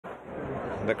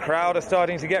The crowd are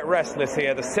starting to get restless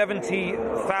here. The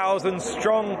 70,000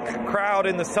 strong crowd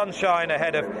in the sunshine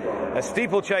ahead of a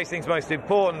steeplechasing's most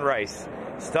important race.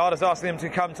 Starters asking them to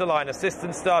come to line.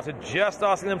 Assistant starter just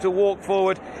asking them to walk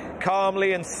forward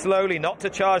calmly and slowly, not to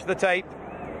charge the tape.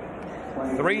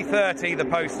 3:30 the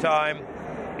post time.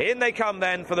 In they come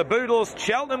then for the Boodles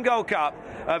Cheltenham Gold Cup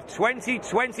of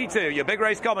 2022. Your big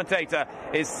race commentator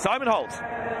is Simon Holt.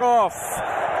 Off.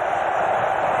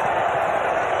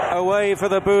 Away for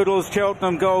the Boodles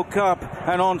Cheltenham Gold Cup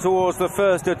and on towards the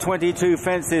first of 22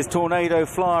 fences. Tornado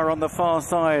Flyer on the far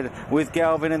side with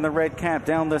Galvin in the red cap.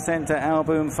 Down the centre,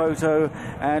 Album Photo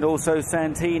and also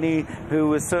Santini, who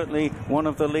was certainly one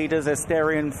of the leaders.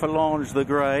 Asterion Phalange, the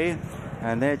grey.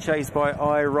 And they're chased by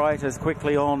I Right as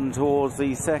quickly on towards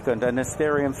the second, and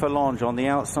Asterion Phalange on the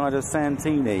outside of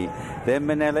Santini. Then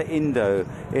Minella Indo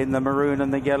in the maroon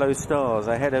and the yellow stars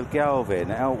ahead of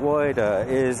Galvin. Out wider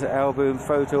is Album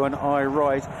Photo and I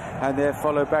Right, and they're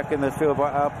followed back in the field by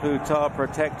A Plutard,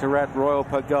 Protectorat, Royal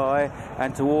Pagaille,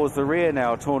 and towards the rear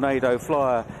now Tornado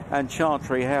Flyer and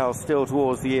Chantry House still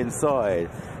towards the inside.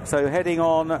 So heading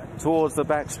on towards the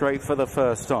back straight for the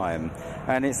first time.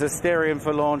 And it's Asterion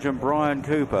Phalange and Brian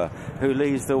Cooper who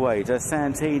leads the way to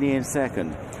Santini in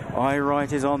second. I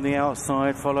Right is on the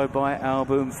outside, followed by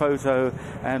Album Photo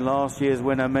and last year's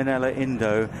winner Minella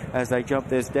Indo as they jump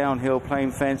this downhill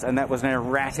plain fence, and that was an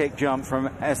erratic jump from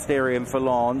Asterion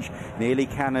Phalange, nearly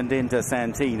cannoned into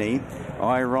Santini.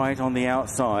 I Right on the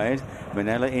outside,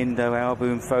 Minella Indo,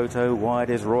 Album Photo, wide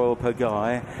is Royal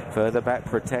Pagaille, further back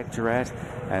Protectorat,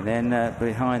 and then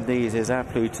behind these is A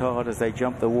Plutard as they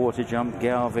jump the water jump,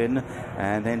 Galvin,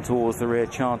 and then towards the rear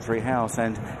Chantry House,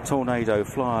 and Tornado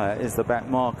Flyer is the back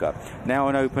marker. Now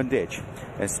an open ditch.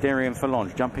 Asterion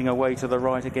Phalange jumping away to the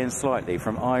right again slightly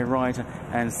from I Right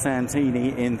and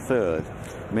Santini in third.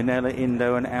 Minella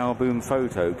Indo and Album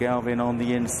Photo, Galvin on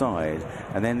the inside,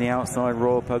 and then the outside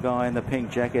Royal Pagaille in the pink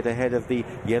jacket ahead of the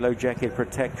yellow jacket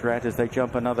Protectorat as they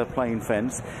jump another plain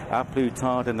fence. A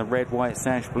Plutard in the red, white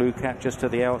sash, blue cap just to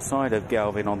the outside of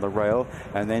Galvin on the rail,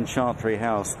 and then Chantry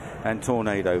House and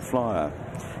Tornado Flyer.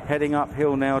 Heading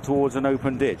uphill now towards an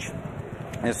open ditch.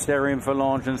 Asterion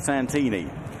Phalange and Santini,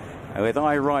 with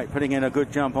I Right putting in a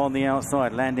good jump on the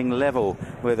outside, landing level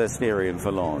with Asterion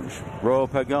Phalange. Royal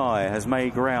Pagaille has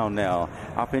made ground now,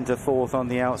 up into fourth on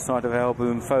the outside of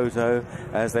Album Photo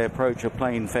as they approach a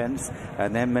plain fence,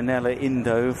 and then Minella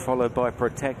Indo followed by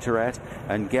Protectorat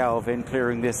and Galvin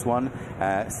clearing this one.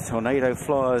 Tornado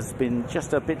Flyer's been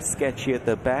just a bit sketchy at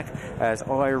the back as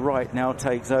I Right now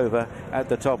takes over at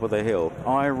the top of the hill.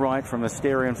 I Right from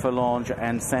Asterion Phalange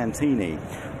and Santini.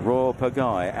 Royal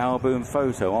Pagaille, Album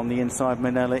Photo on the inside,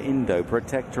 Minella Indo,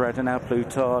 Protectorat and A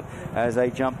Plutard as they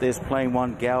jump this plain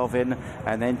one, Galvin,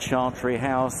 and then Chantry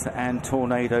House and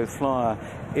Tornado Flyer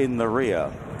in the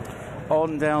rear.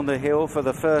 On down the hill for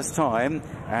the first time,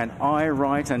 and I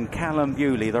Right and Callum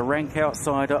Bewley, the rank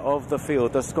outsider of the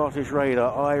field, the Scottish Raider,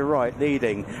 I Right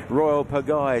leading. Royal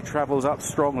Pagaille travels up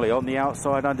strongly on the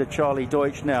outside under Charlie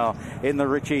Deutsch now in the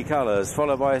Ritchie colours,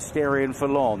 followed by Asterion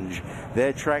Phalange.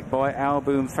 They're tracked by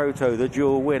Album Photo, the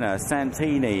dual winner,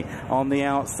 Santini on the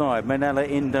outside, Minella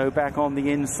Indo back on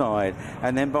the inside,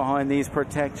 and then behind these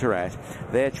Protectorat.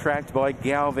 They're tracked by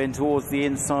Galvin towards the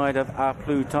inside of A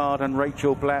Plutard and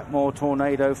Rachael Blackmore,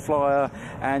 Tornado Flyer,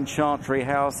 and Chantry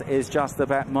House is just the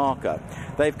back marker.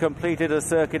 They've completed a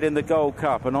circuit in the Gold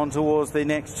Cup and on towards the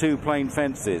next two plain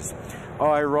fences.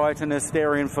 I Right and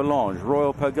Asterion Phalange,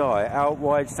 Royal Pagaille, out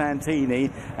wide Santini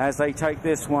as they take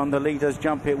this one. The leaders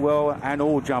jump it well and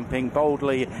all jumping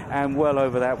boldly and well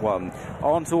over that one.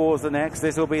 On towards the next,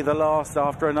 this will be the last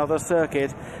after another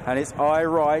circuit, and it's I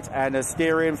Right and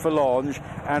Asterion Phalange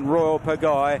and Royal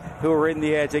Pagaille who are in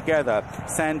the air together.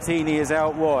 Santini is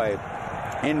out wide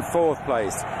in fourth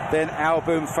place, then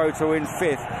Album Photo in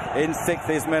fifth. In sixth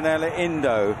is Minella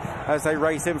Indo as they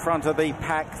race in front of the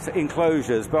packed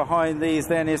enclosures. Behind these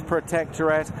then is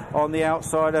Protectorat on the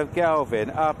outside of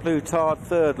Galvin. A Plutard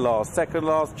third last, second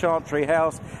last Chantry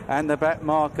House, and the back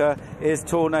marker is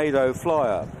Tornado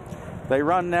Flyer. They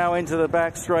run now into the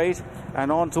back straight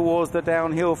and on towards the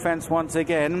downhill fence once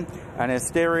again, and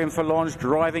Asterion Phalange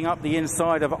driving up the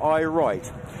inside of I Right.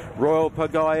 Royal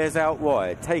Pagaille is out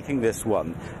wide, taking this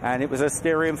one, and it was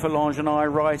Asterion Phalange and I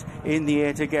Right in the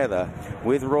air together,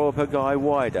 with Royal Pagaille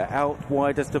wider. Out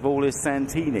widest of all is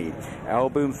Santini.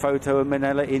 Album Photo and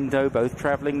Minella Indo both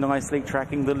travelling nicely,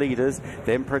 tracking the leaders.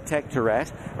 Then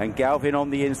Protectorat and Galvin on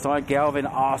the inside. Galvin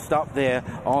asked up there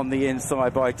on the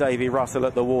inside by Davy Russell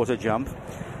at the water jump.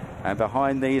 And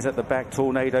behind these at the back,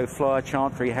 Tornado Flyer,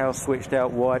 Chantry House switched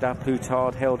out wide, up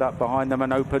Plutard held up behind them,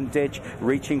 an open ditch,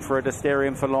 reaching for a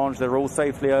Asterion Phalange. They're all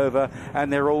safely over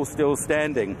and they're all still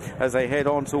standing as they head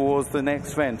on towards the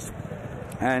next fence.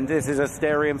 And this is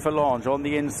Asterion Phalange on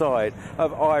the inside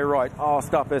of I Right,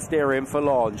 asked up Asterion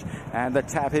Phalange. And the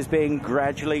tap is being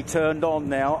gradually turned on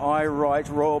now. I Right,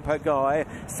 Royal Pagaille,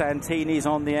 Santini's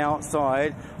on the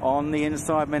outside. On the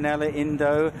inside, Minella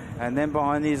Indo. And then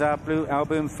behind these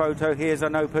Album Photo, here's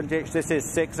an open ditch. This is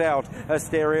 6 out.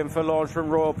 Asterion Phalange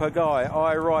from Royal Pagaille.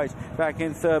 I Right, back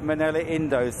in third, Minella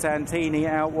Indo. Santini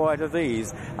out wide of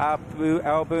these.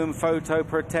 Album Photo,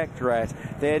 Protectorate.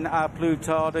 Then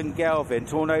Plutard and Galvin.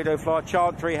 Tornado Fly,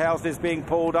 Chantry House is being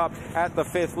pulled up at the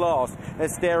 5th last.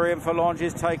 Asterion Phalange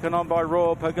is taken on by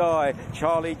Royal Pagaille.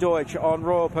 Charlie Deutsch on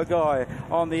Royal Pagaille.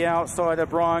 On the outside of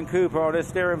Brian Cooper on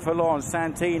Asterion Phalange.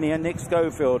 Santini and Nick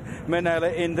Schofield.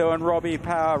 Minella Indo and Robbie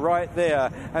Power right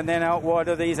there. And then out wide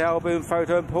of these, Album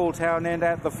Photo and Paul Townend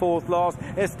at the 4th last.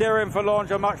 Asterion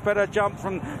Phalange a much better jump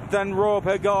than Royal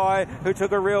Pagaille, who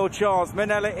took a real chance.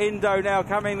 Minella Indo now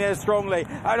coming there strongly.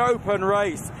 An open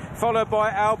race, followed by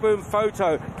Album Photo.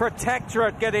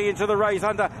 Protectorate getting into the race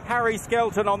under Harry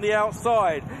Skelton on the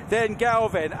outside. Then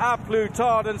Galvin,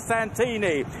 Plutard and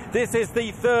Santini. This is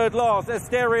the 3rd last.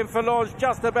 Asterion Phalange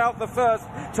just about the first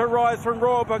to rise from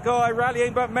Royal Pagaille,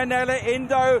 rallying, but Minella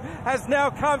Indo has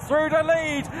now come through to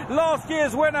lead. Last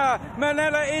year's winner,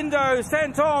 Minella Indo,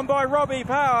 sent on by Robbie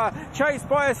Power, chased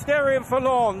by Asterion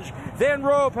Phalange. Then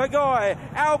Royal Pagaille,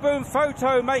 Album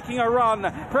Photo making a run.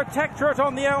 Protectorate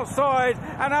on the outside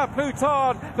and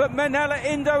Plutard, but Minella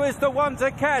Indo is the one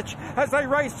to catch as they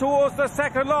race towards the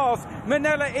 2nd last.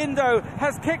 Minella Indo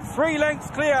has kicked 3 lengths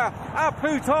clear.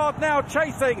 Plutard now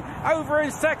chasing over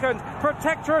in 2nd.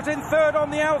 Protectorate in 3rd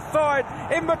on the outside,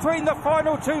 in between the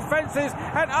final 2 fences,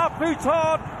 and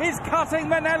Plutard is cutting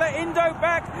Minella Indo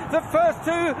back. The first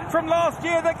 2 from last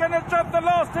year, they're going to jump the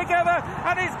last together,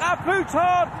 and it's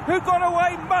Plutard who got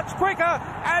away much quicker,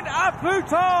 and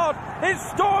Plutard is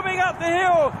storming up the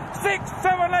hill,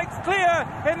 6-7 lengths clear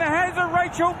in the hands of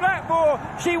Rachael Blackmore.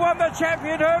 She won the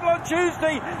champion hurdle on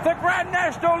Tuesday, the Grand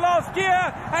National last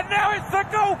year, and now it's the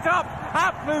Gold Cup.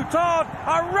 Plutard,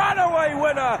 a runaway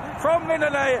winner from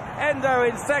Minella Indo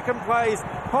in 2nd place,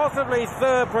 possibly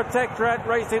 3rd. Protectorate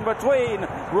racing between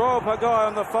Royal Pagaille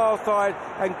on the far side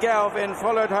and Galvin,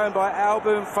 followed home by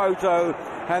Album Photo,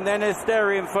 and then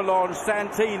Asterion Phalange,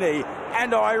 Santini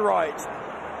and I Right.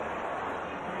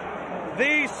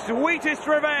 The sweetest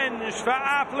revenge for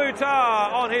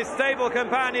Plutard on his stable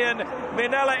companion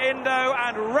Minella Indo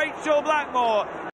and Rachael Blackmore.